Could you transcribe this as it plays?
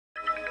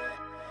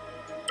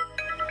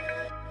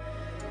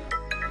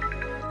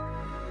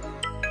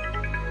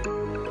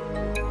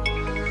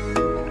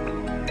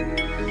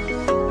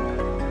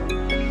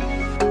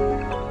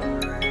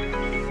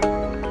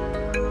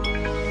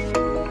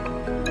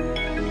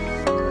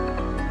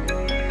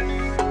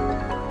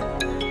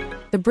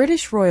The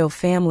British royal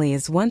family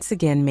is once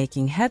again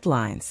making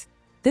headlines,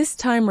 this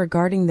time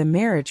regarding the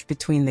marriage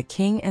between the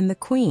King and the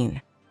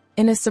Queen.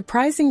 In a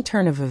surprising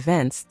turn of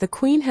events, the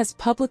Queen has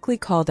publicly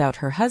called out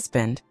her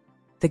husband,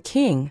 the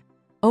King,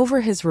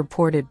 over his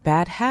reported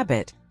bad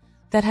habit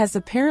that has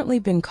apparently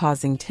been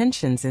causing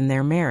tensions in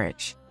their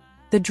marriage.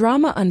 The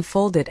drama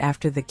unfolded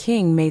after the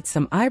King made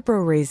some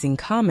eyebrow-raising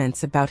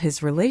comments about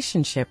his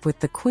relationship with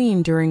the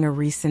Queen during a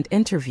recent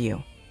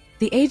interview.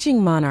 The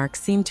aging monarch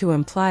seemed to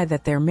imply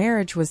that their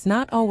marriage was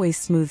not always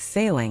smooth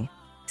sailing,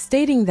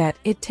 stating that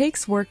it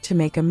takes work to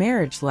make a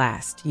marriage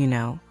last, you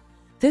know.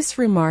 This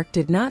remark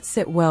did not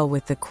sit well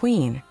with the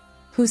Queen,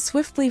 who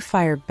swiftly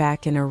fired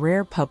back in a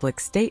rare public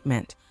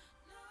statement.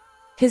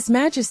 His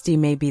Majesty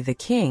may be the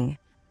King,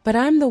 but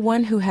I'm the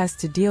one who has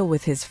to deal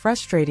with his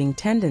frustrating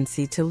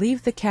tendency to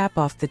leave the cap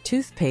off the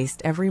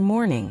toothpaste every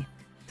morning,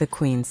 the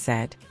Queen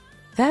said.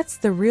 That's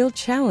the real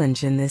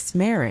challenge in this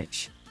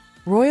marriage.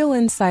 Royal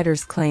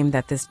insiders claim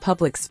that this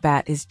public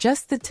spat is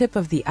just the tip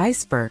of the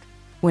iceberg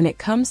when it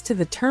comes to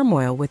the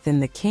turmoil within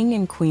the King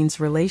and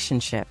Queen's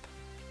relationship.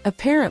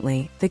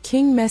 Apparently, the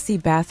King's messy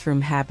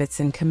bathroom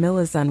habits and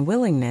Camilla's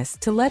unwillingness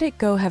to let it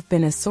go have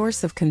been a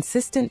source of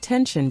consistent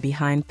tension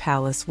behind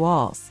palace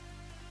walls.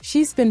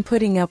 She's been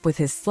putting up with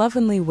his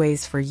slovenly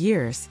ways for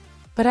years,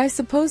 but I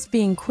suppose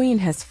being Queen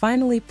has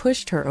finally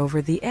pushed her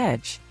over the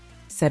edge,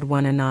 said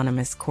one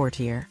anonymous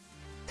courtier.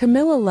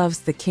 Camilla loves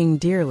the King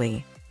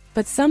dearly,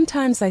 but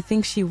sometimes I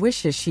think she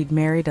wishes she'd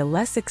married a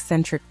less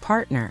eccentric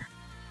partner.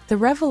 The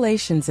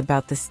revelations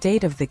about the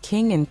state of the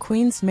King and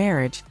Queen's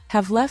marriage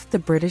have left the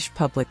British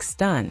public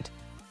stunned.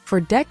 For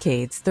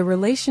decades, the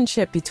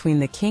relationship between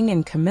the King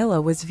and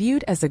Camilla was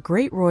viewed as a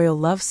great royal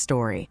love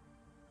story,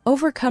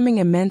 overcoming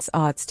immense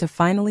odds to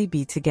finally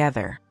be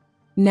together.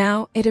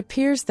 Now, it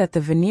appears that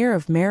the veneer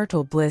of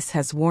marital bliss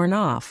has worn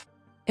off,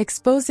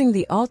 exposing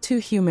the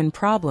all-too-human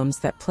problems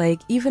that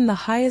plague even the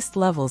highest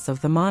levels of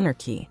the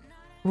monarchy.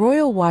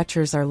 Royal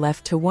watchers are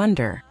left to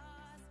wonder,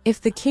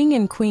 if the King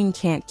and Queen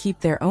can't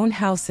keep their own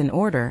house in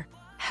order,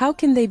 how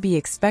can they be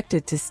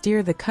expected to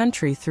steer the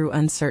country through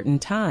uncertain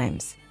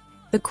times?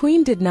 The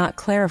Queen did not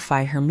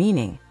clarify her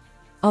meaning,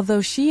 although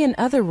she and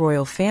other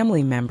royal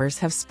family members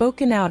have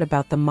spoken out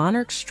about the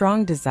monarch's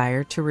strong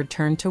desire to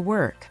return to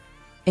work.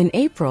 In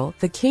April,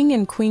 the King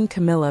and Queen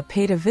Camilla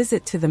paid a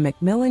visit to the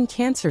Macmillan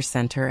Cancer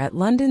Centre at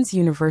London's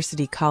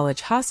University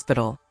College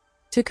Hospital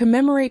to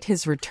commemorate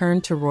his return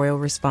to royal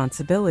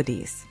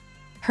responsibilities.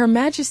 Her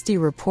Majesty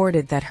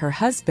reported that her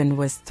husband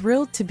was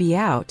thrilled to be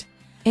out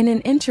in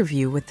an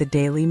interview with the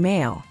Daily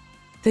Mail.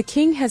 The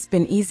King has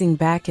been easing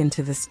back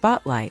into the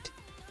spotlight,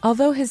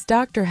 although his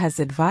doctor has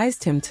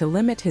advised him to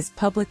limit his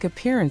public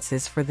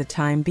appearances for the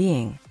time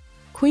being.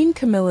 Queen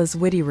Camilla's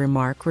witty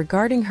remark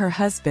regarding her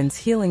husband's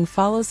healing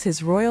follows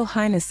His Royal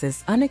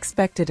Highness's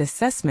unexpected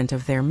assessment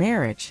of their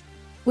marriage,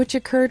 which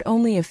occurred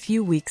only a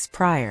few weeks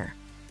prior.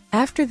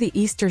 After the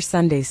Easter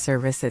Sunday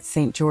service at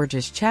St.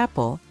 George's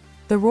Chapel,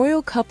 the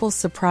royal couple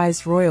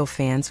surprised royal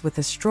fans with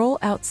a stroll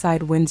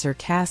outside Windsor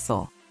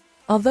Castle.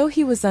 Although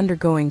he was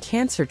undergoing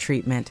cancer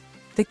treatment,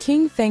 the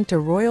King thanked a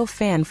royal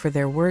fan for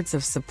their words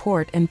of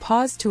support and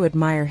paused to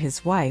admire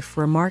his wife,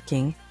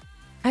 remarking,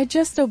 "I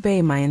just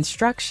obey my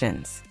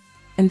instructions."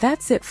 And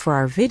that's it for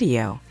our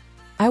video.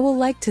 I will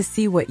like to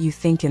see what you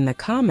think in the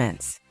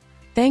comments.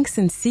 Thanks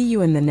and see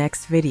you in the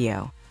next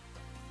video.